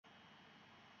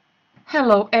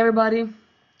Hello everybody,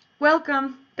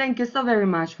 welcome, thank you so very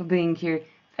much for being here,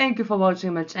 thank you for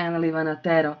watching my channel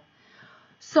IvanaTarot.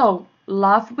 So,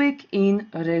 love week in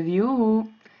review,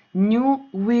 new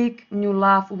week, new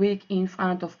love week in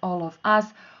front of all of us,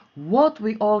 what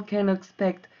we all can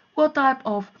expect, what type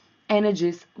of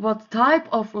energies, what type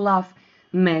of love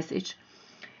message.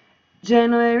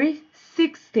 January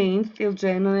 16th till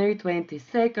January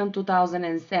 22nd,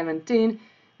 2017.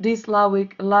 This love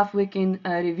week in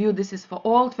review. This is for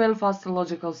all 12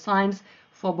 astrological signs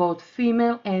for both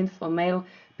female and for male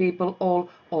people all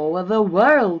over the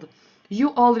world.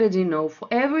 You already know for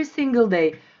every single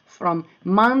day from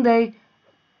Monday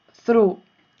through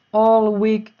all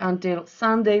week until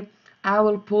Sunday, I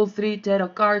will pull 3 tarot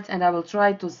cards and I will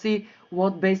try to see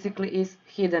what basically is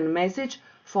hidden message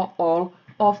for all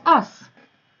of us.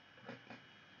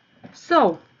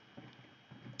 So,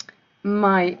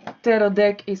 my tarot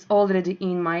deck is already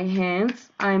in my hands.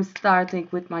 I'm starting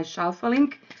with my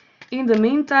shuffling. In the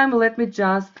meantime, let me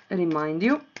just remind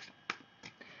you,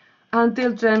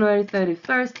 until January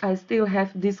 31st, I still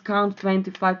have discount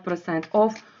 25%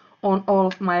 off on all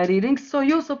of my readings, so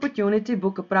use opportunity,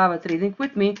 book a private reading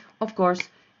with me, of course,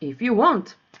 if you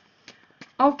want.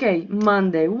 Okay,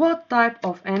 Monday, what type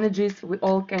of energies we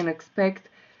all can expect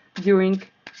during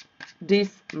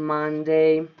this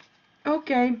Monday?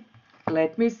 Okay,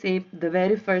 let me see the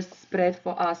very first spread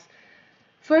for us.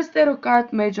 First tarot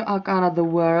card, Major Arcana, the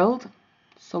World.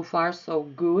 So far, so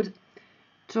good.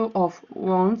 Two of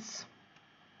Wands.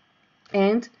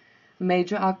 And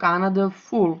Major Arcana, the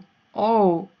Fool.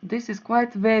 Oh, this is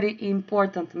quite very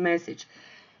important message.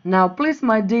 Now, please,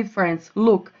 my dear friends,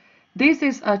 look. This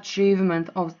is achievement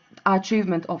of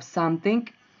something.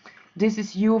 This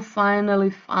is you finally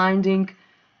finding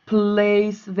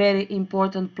place, very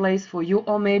important place for you,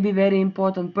 or maybe very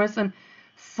important person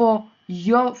for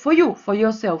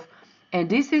yourself. And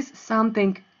this is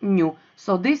something new.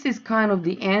 So this is kind of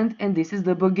the end and this is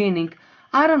the beginning.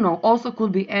 I don't know, also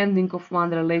could be ending of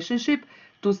one relationship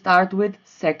to start with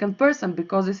second person,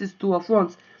 because this is Two of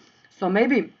Wands. So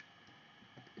maybe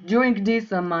during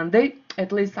this Monday,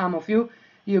 at least some of you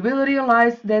will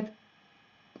realize that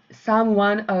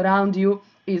someone around you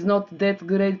is not that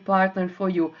great partner for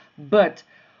you, but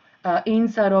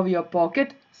inside of your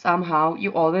pocket somehow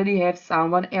you already have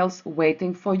someone else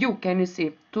waiting for you. Can you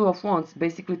see? Two of Wands,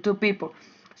 basically two people.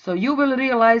 So you will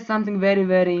realize something very,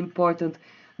 very important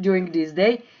during this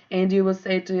day, and you will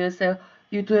say to yourself,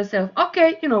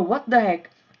 okay, what the heck,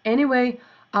 anyway,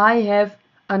 I have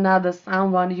another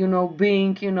someone,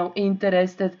 being,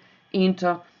 interested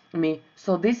into me.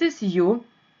 So this is you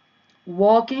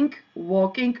walking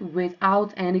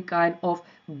without any kind of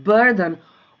burden.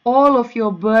 All of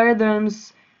your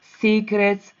burdens,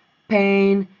 secrets,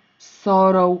 pain,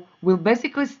 sorrow will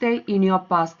basically stay in your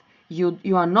past. You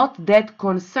are not that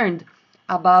concerned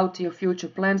about your future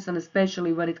plans, and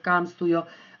especially when it comes to your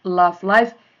love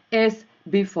life as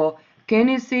before. Can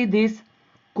you see this?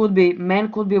 Could be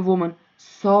man, could be a woman,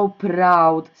 so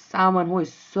proud, someone who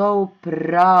is so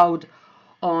proud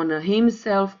on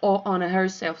himself or on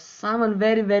herself, someone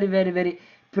very, very, very, very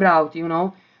proud.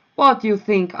 What you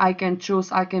think? I can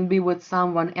choose, I can be with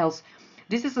someone else.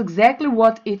 This is exactly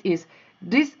what it is.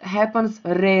 This happens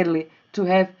rarely to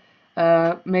have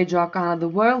Major Arcana the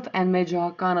World and Major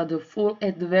Arcana the Fool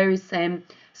at the very same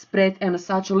spread, and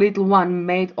such a little one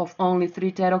made of only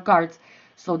 3 tarot cards.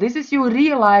 So this is you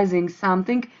realizing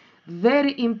something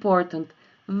very important,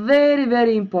 very,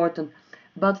 very important.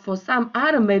 But for some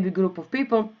other maybe group of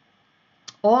people,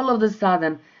 all of a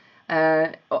sudden,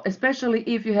 especially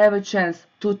if you have a chance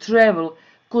to travel,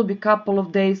 could be couple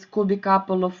of days, could be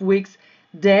couple of weeks,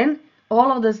 then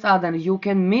all of a sudden you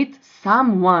can meet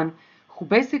someone who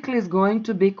basically is going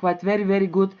to be quite very, very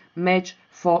good match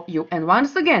for you. And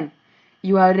once again,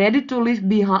 you are ready to leave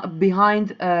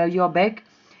behind your back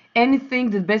anything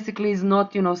that basically is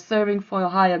not, serving for your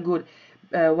higher good.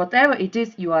 Whatever it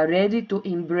is, you are ready to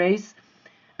embrace,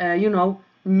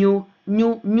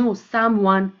 new,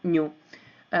 someone new.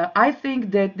 I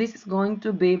think that this is going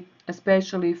to be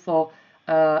especially for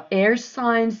air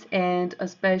signs and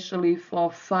especially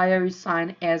for fiery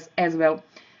sign as well.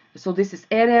 So this is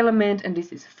air element and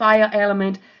this is fire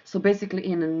element. So basically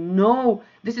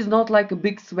this is not like a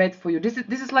big sweat for you. This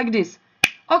is like this.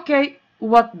 Okay,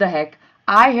 what the heck?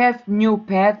 I have new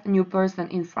path, new person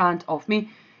in front of me.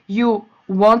 You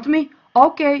want me?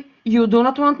 Okay. You do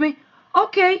not want me?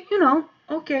 Okay,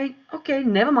 okay,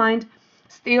 never mind.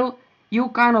 Still, you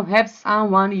kind of have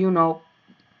someone,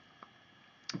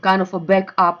 kind of a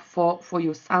backup for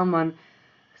you. Someone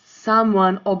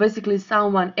or basically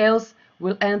someone else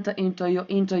will enter into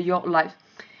your life.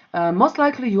 Most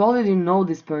likely you already know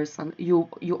this person. You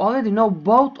already know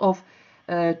both of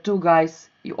two guys.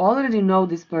 You already know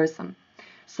this person.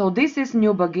 So this is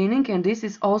new beginning, and this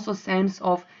is also sense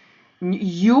of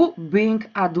you being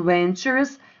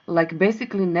adventurous, like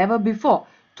basically never before.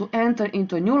 To enter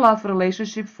into a new love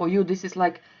relationship for you, this is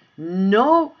like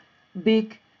no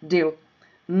big deal,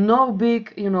 no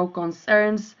big,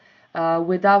 concerns,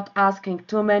 without asking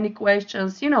too many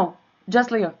questions,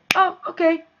 just like, oh,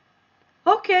 okay,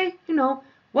 okay,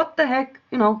 what the heck,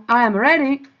 I am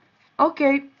ready.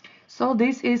 Okay, so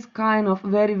this is kind of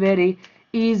very, very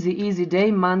easy day.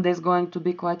 Monday is going to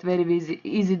be quite very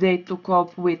easy day to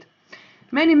cope with.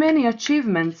 Many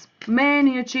achievements,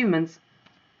 many achievements.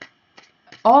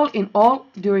 All in all,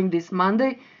 during this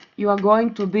Monday, you are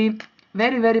going to be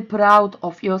very, very proud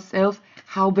of yourself,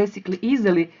 how basically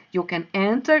easily you can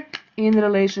enter in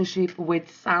relationship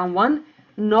with someone,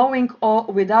 knowing or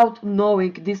without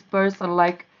knowing this person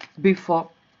like before.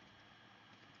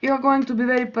 You are going to be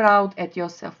very proud at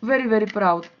yourself, very, very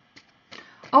proud.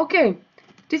 Okay,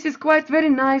 this is quite very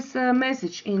nice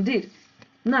message indeed.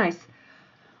 Nice.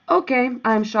 Okay,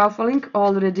 I'm shuffling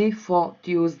already for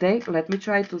Tuesday. Let me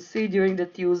try to see during the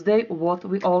Tuesday what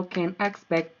we all can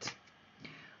expect.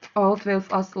 All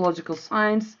 12 astrological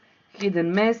signs,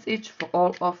 hidden message for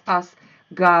all of us.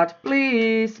 God,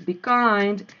 please be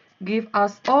kind. Give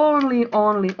us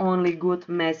only good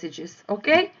messages.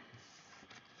 Okay?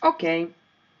 Okay.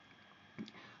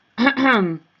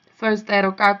 First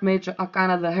tarot card, Major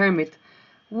Arcana, the Hermit.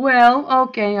 Well,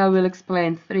 okay, I will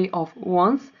explain. 3 of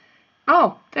Wands.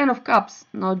 Oh, 10 of Cups.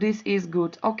 Now this is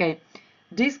good. Okay,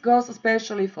 this goes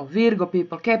especially for Virgo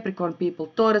people, Capricorn people,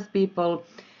 Taurus people,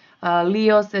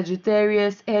 Leo,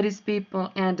 Sagittarius, Aries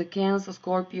people, and the Cancer,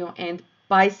 Scorpio, and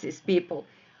Pisces people.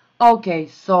 Okay,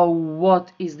 so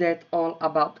what is that all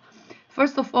about?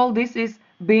 First of all, this is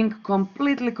being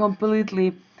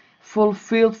completely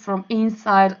fulfilled from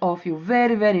inside of you.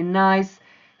 Very, very nice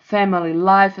family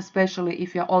life, especially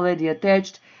if you're already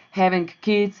attached, having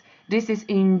kids. This is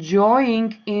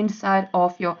enjoying inside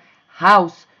of your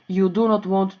house. You do not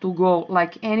want to go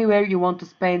like anywhere. You want to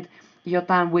spend your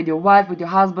time with your wife, with your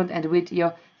husband, and with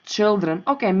your children.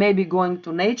 Okay, maybe going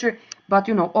to nature, but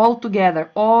all together,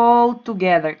 all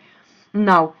together.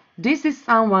 Now, this is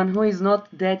someone who is not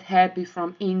that happy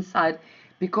from inside,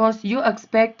 because you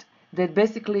expect that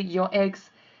basically your ex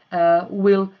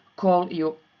will call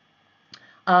you.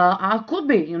 Could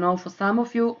be, for some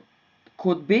of you,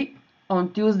 could be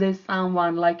on Tuesday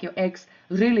someone like your ex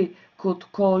really could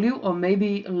call you, or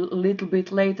maybe a little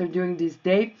bit later during this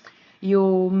day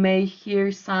you may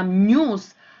hear some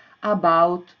news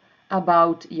about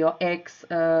your ex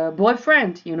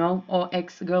boyfriend, or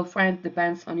ex girlfriend,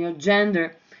 depends on your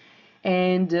gender.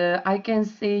 And I can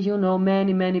see,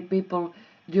 many people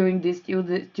during this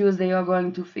Tuesday are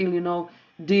going to feel,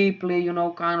 deeply,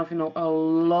 kind of,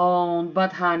 alone.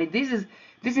 But honey, this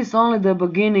is only the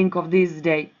beginning of this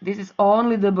day. This is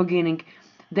only the beginning.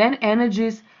 Then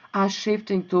energies are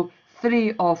shifting to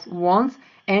 3 of Wands,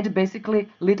 and basically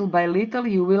little by little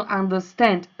you will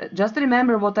understand. Just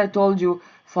remember what I told you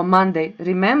for Monday.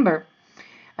 Remember,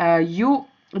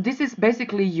 this is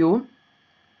basically you,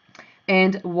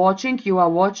 and you are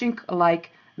watching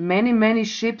like many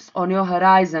ships on your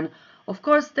horizon. Of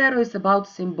course, tarot is about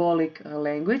symbolic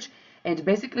language, and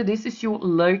basically this is you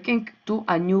lurking to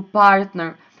a new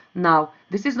partner. Now,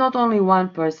 this is not only one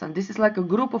person, this is like a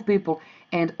group of people,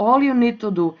 and all you need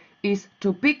to do is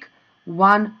to pick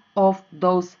one of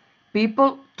those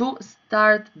people to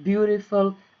start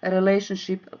beautiful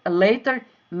relationship later,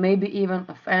 maybe even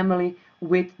a family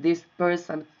with this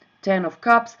person. 10 of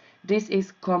Cups, this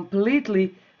is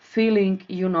completely feeling,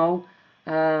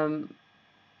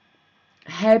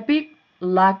 happy,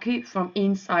 lucky from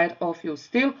inside of you.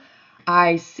 Still,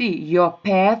 I see your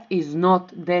path is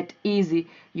not that easy.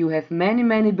 You have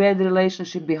many bad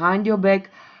relationships behind your back,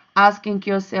 asking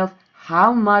yourself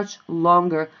how much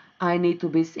longer I need to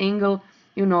be single,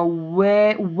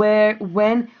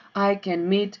 when I can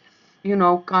meet,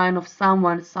 kind of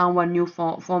someone new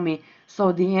for me.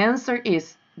 So the answer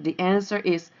is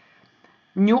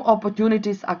new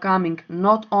opportunities are coming,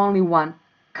 not only one,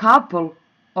 couple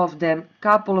of them,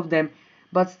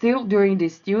 but still during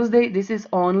this Tuesday, this is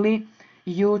only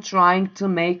you trying to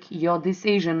make your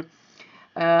decision.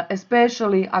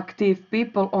 Especially active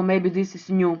people, or maybe this is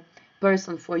new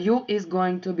person for you, is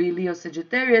going to be Leo,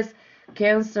 Sagittarius,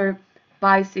 Cancer,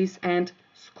 Pisces, and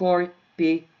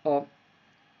Scorpio.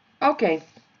 Okay,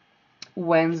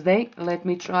 Wednesday, let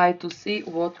me try to see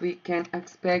what we can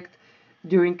expect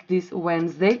during this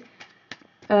Wednesday.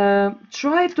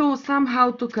 Try to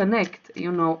somehow to connect,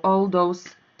 all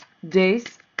those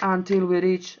days until we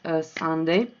reach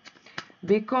Sunday,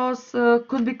 because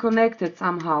could be connected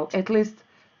somehow, at least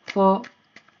for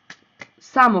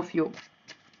some of you.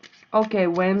 Okay,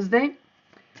 Wednesday,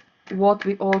 what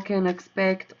we all can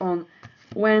expect on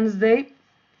Wednesday.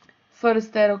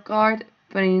 First tarot card,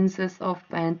 Princess of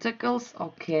Pentacles,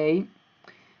 okay,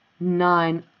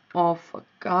 Nine of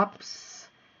Cups,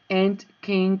 and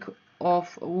King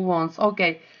of Wands.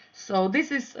 Okay, so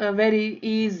this is very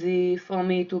easy for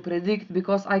me to predict,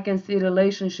 because I can see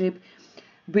relationship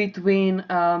between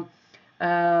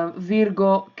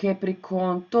Virgo,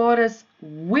 Capricorn, Taurus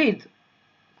with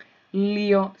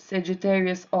Leo,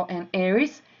 Sagittarius, or an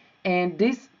Aries. And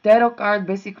this tarot card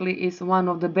basically is one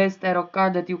of the best tarot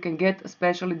card that you can get,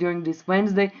 especially during this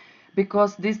Wednesday,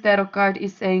 because this tarot card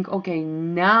is saying, okay,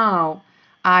 now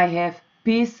I have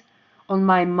peace on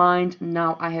my mind,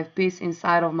 now I have peace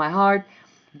inside of my heart,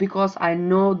 because I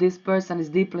know this person is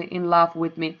deeply in love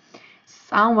with me.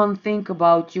 Someone think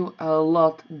about you a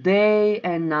lot, day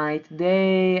and night,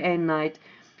 day and night.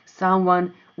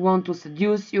 Someone want to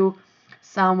seduce you,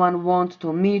 someone want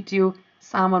to meet you,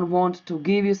 someone want to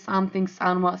give you something,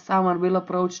 someone will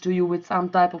approach to you with some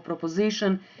type of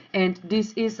proposition. And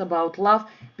this is about love,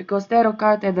 because tarot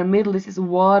card at the middle, this is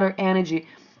water energy.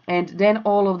 And then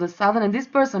all of the sudden, and this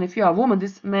person, if you are a woman,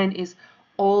 this man is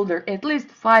older, at least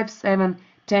 5, 7,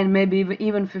 10, maybe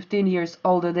even 15 years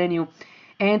older than you.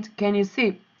 And can you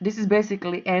see, this is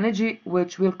basically energy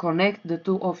which will connect the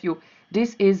two of you.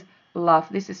 This is love,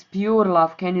 this is pure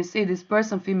love. Can you see this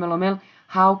person, female or male,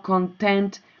 how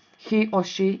content he or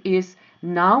she is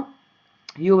now?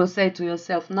 You will say to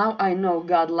yourself, now I know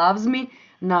God loves me,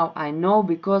 now I know,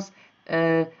 because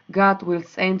God will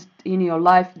send in your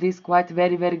life this quite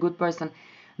very, very good person.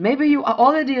 Maybe you are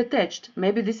already attached,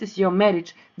 maybe this is your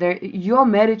marriage. Your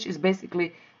marriage is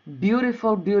basically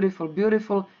beautiful, beautiful,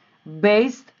 beautiful,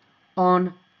 based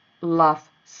on love.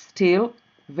 Still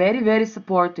very, very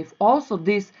supportive. Also,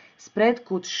 this spread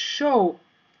could show,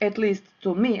 at least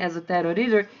to me as a tarot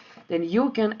reader, then you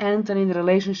can enter in a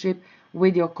relationship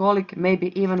with your colleague,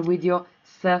 maybe even with your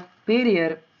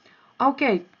superior.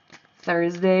 Okay,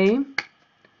 Thursday.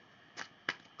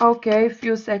 Okay,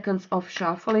 few seconds of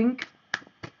shuffling.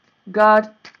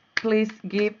 God, please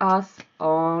give us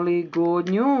only good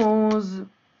news.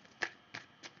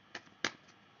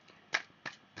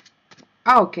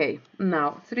 Okay,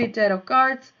 now 3 tarot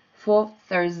cards for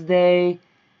Thursday.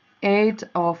 8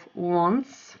 of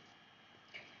Wands,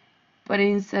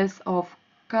 Princess of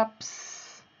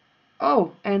Cups,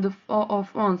 oh, and the 4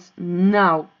 of Wands.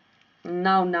 Now,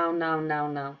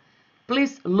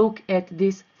 please look at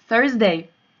this Thursday.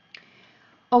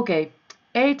 Okay,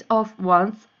 8 of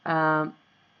Wands, a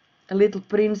little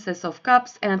Princess of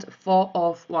Cups, and 4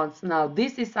 of Wands. Now,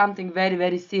 this is something very,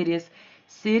 very serious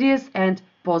and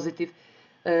positive.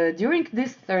 During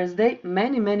this Thursday,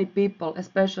 many people,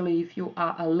 especially if you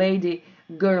are a lady,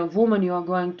 girl, woman, you are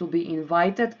going to be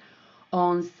invited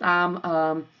on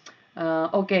some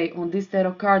okay, on this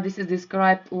tarot card, this is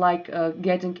described like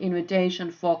getting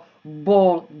invitation for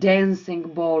ball, dancing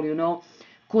ball, you know.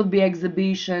 Could be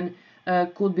exhibition,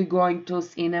 could be going to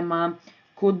cinema,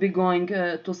 could be going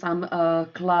to some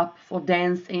club for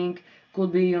dancing,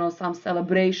 could be, you know, some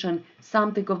celebration,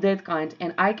 something of that kind.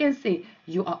 And I can see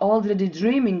you are already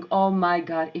dreaming, oh my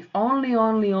God, if only.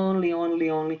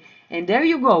 And there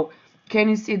you go. Can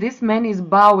you see this man is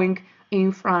bowing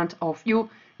in front of you?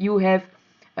 You have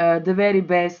the very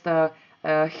best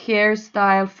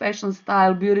hairstyle, fashion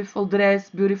style, beautiful dress,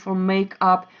 beautiful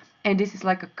makeup. And this is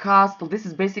like a castle. This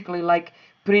is basically like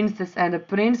princess and a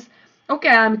prince. Okay,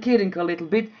 I'm kidding a little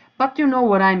bit, but you know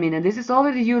what I mean. And this is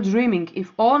already you dreaming,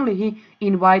 if only he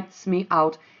invites me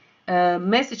out.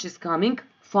 Message is coming,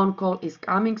 phone call is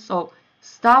coming, so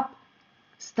stop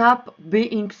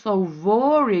being so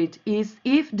worried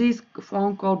if this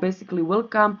phone call basically will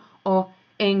come or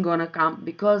ain't gonna come,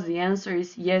 because the answer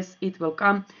is yes, it will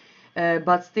come.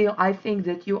 But still, I think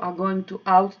that you are going to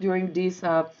out during this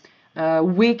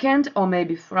weekend, or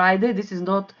maybe Friday. This is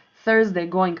not Thursday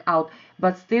going out,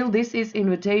 but still this is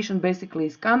invitation basically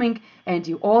is coming, and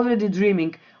you already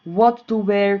dreaming what to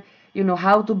wear, you know,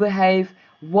 how to behave,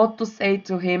 what to say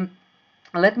to him.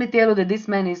 Let me tell you that this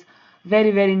man is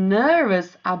very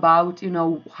nervous about, you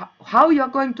know, how you are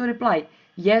going to reply,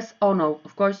 yes or no.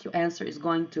 Of course your answer is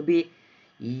going to be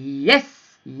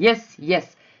yes.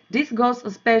 This goes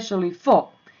especially for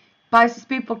Pisces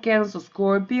people, Cancer,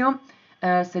 Scorpio,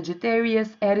 Sagittarius,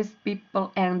 Aries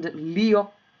people, and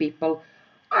Leo people.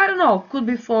 I don't know, could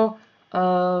be for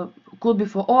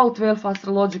all 12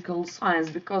 astrological signs,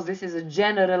 because this is a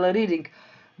general reading.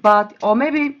 But or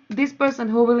maybe this person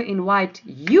who will invite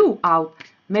you out,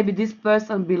 maybe this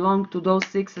person belonged to those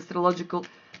 6 astrological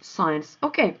signs.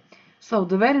 Okay, so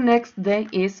the very next day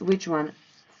is which one?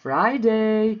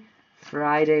 Friday.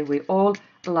 Friday, we all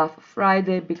love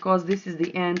Friday because this is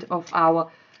the end of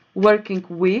our working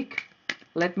week.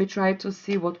 Let me try to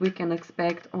see what we can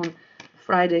expect on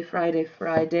Friday, Friday,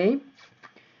 Friday.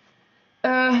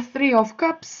 3 of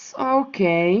Cups,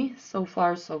 okay, so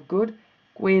far so good.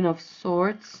 Queen of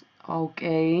Swords,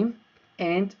 okay,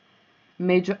 and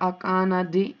Major Arcana,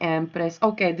 the Empress.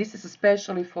 Okay, this is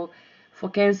especially for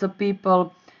Cancer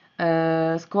people,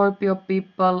 Scorpio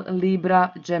people,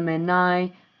 Libra, Gemini,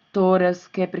 Taurus,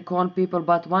 Capricorn people,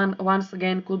 but once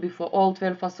again could be for all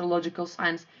 12 astrological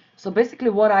signs. So basically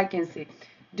what I can see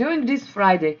during this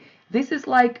Friday, this is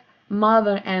like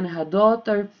mother and her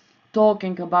daughter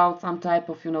talking about some type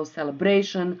of,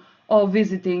 celebration, or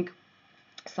visiting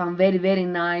some very, very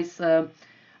nice,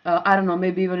 I don't know,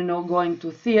 maybe even, going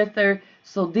to theater.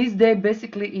 So this day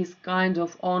basically is kind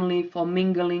of only for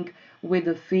mingling with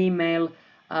the female,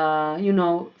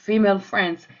 female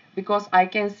friends, because I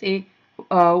can see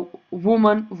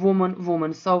woman, woman,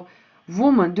 woman. So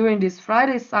woman during this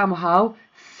Friday somehow,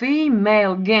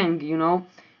 female gang,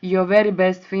 your very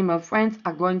best female friends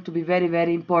are going to be very,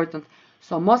 very important.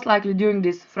 So most likely during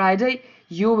this Friday,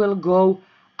 you will go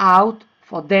out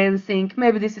for dancing.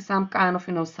 Maybe this is some kind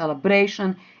of,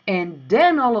 celebration. And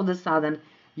then all of a sudden,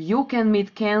 you can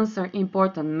meet Cancer,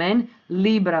 important men,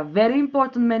 Libra, very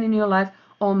important men in your life,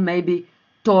 or maybe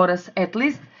Taurus. At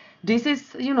least this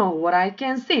is, what I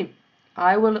can see.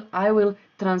 I will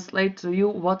translate to you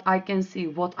what I can see.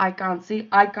 What I can't see,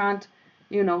 I can't,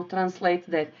 translate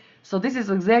that. So this is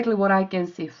exactly what I can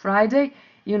see. Friday,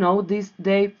 this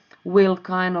day will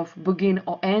kind of begin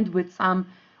or end with some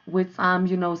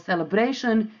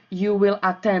celebration. You will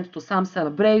attend to some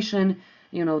celebration,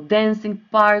 dancing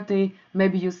party.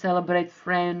 Maybe you celebrate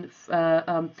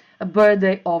a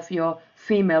birthday of your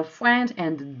female friend,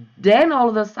 and then all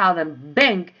of a sudden,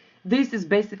 bang, this is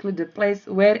basically the place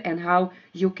where and how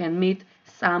you can meet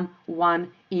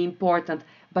someone important.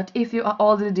 But if you are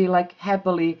already like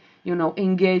happily,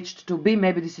 engaged to be,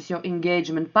 maybe this is your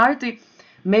engagement party.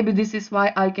 Maybe this is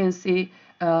why I can see,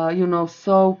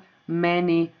 so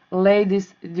many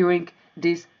ladies during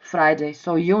this Friday.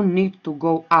 So you need to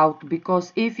go out,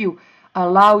 because if you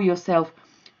allow yourself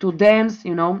to dance,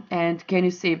 and can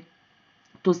you see,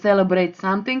 to celebrate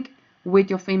something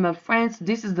with your female friends,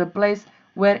 this is the place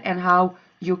where and how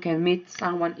you can meet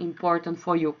someone important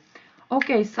for you.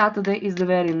 Okay, Saturday is the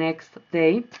very next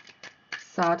day.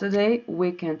 Saturday,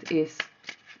 weekend is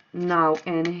now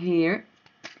and here.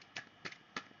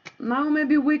 Now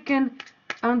maybe we can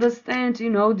understand,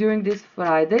 during this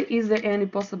Friday, is there any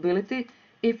possibility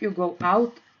if you go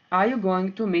out, are you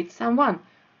going to meet someone?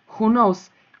 Who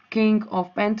knows? King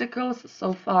of Pentacles,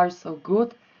 so far so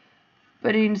good.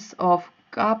 Prince of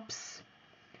Cups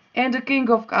and the King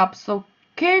of Cups. So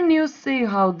can you see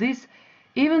how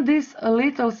even this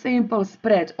little simple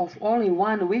spread of only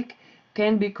 1 week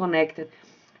can be connected?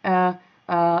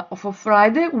 For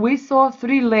Friday we saw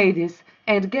 3 ladies,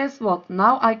 and guess what?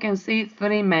 Now I can see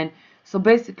 3 men. So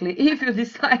basically, if you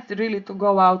decide really to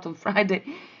go out on Friday,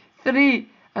 3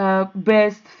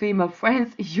 best female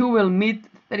friends, you will meet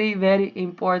 3 very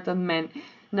important men.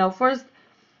 Now first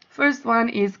one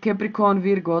is Capricorn,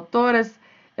 Virgo, Taurus,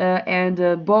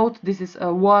 and both, this is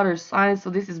a water sign, so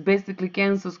this is basically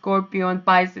Cancer, Scorpio, and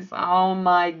Pisces. Oh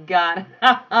my god.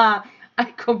 I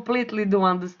completely do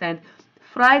understand.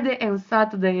 Friday and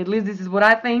Saturday, at least this is what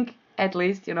I think, at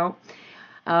least,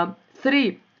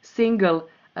 3 single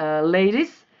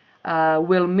ladies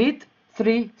will meet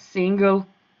 3 single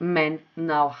men.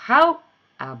 Now how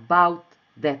about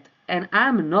that? And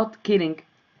I'm not kidding.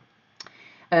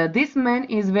 This man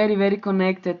is very, very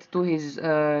connected to his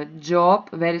job,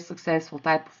 very successful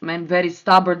type of man, very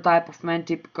stubborn type of man,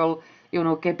 typical,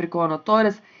 Capricorn or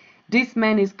Taurus. This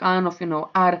man is kind of,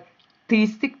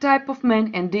 artistic type of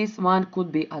man, and this one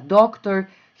could be a doctor,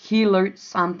 healer,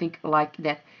 something like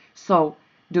that. So,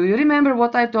 do you remember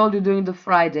what I told you during the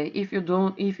Friday? If you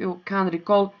can't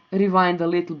recall, rewind a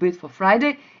little bit for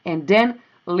Friday, and then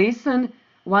listen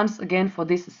once again for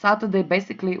this Saturday,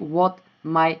 basically what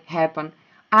might happen.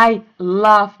 I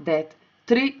love that.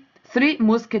 Three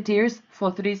musketeers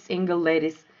for 3 single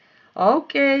ladies.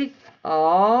 Okay,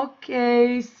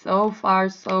 so far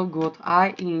so good.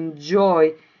 I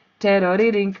enjoy tarot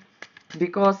reading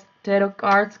because tarot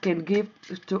cards can give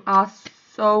to us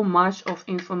so much of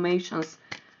information.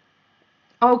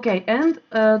 Okay, and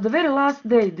the very last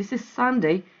day, this is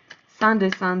Sunday.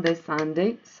 Sunday.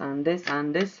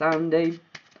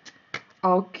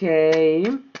 Okay.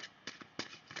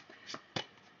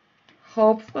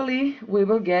 Hopefully we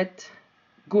will get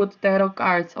good tarot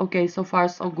cards. Okay, so far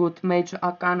so good. Major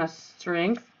Arcana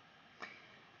Strength,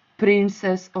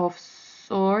 Princess of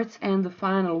Swords, and the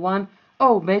final one.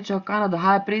 Oh, Major Arcana, the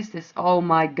High Priestess. Oh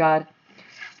my god.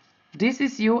 This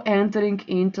is you entering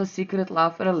into a secret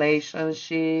love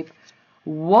relationship.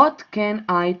 What can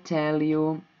I tell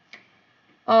you?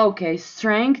 Okay,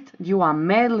 Strength, you are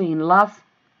madly in love.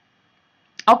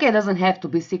 Okay, it doesn't have to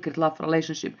be secret love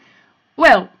relationship.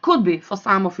 Well, could be for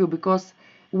some of you because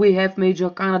we have Major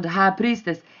Arcana, the High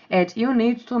Priestess, and you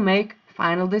need to make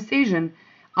final decision.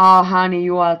 Ah, honey,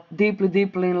 you are deeply,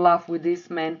 deeply in love with this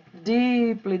man.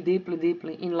 Deeply, deeply,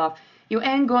 deeply in love. You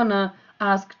ain't gonna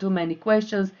ask too many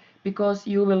questions because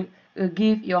you will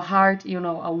give your heart,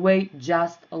 away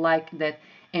just like that.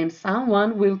 And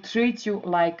someone will treat you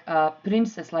like a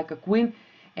princess, like a queen,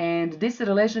 and this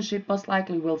relationship most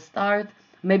likely will start.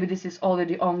 Maybe this is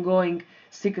already ongoing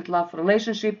secret love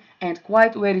relationship, and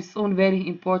quite very soon very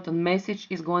important message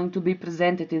is going to be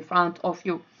presented in front of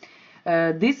you.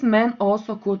 This man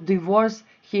also could divorce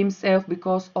himself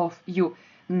because of you.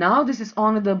 Now this is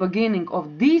only the beginning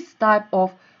of this type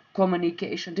of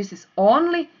communication. This is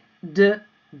only the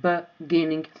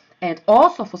beginning. And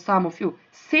also for some of you,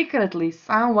 secretly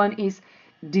someone is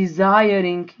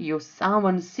desiring you.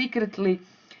 Someone secretly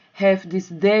have this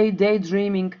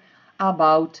daydreaming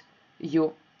about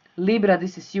you. Libra,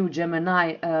 this is you.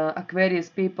 Gemini, Aquarius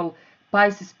people,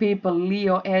 Pisces people,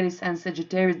 Leo, Aries, and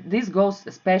Sagittarius. This goes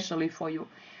especially for you.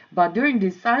 But during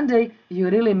this Sunday, you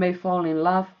really may fall in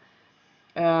love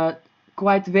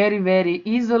quite very, very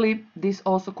easily. This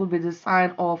also could be the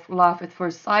sign of love at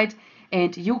first sight.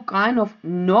 And you kind of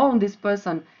know this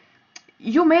person.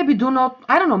 You maybe do not,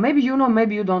 I don't know, maybe you know,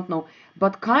 maybe you don't know.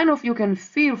 But kind of you can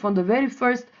feel from the very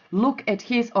first look at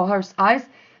his or her eyes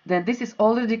that this is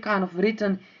already kind of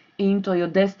written into your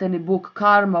destiny book,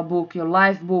 karma book, your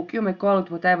life book. You may call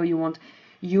it whatever you want.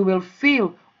 You will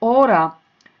feel aura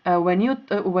when you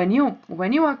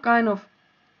are kind of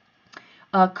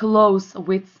close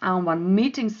with someone,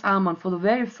 meeting someone for the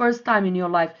very first time in your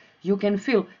life. You can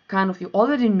feel kind of you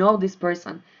already know this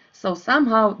person. So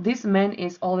somehow this man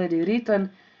is already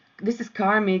written. This is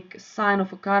karmic, sign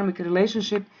of a karmic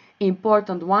relationship,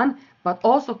 important one, but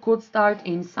also could start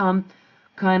in some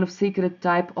kind of secret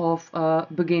type of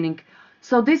beginning.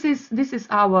 So this is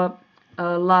our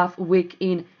love week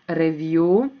in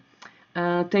review.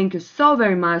 Thank you so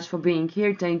very much for being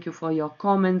here. Thank you for your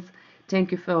comments.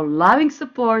 Thank you for your loving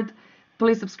support.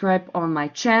 Please subscribe on my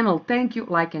channel. Thank you.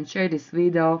 Like and share this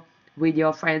video with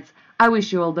your friends. I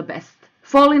wish you all the best.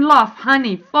 Fall in love,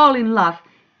 honey. Fall in love.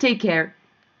 Take care.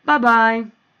 Bye bye.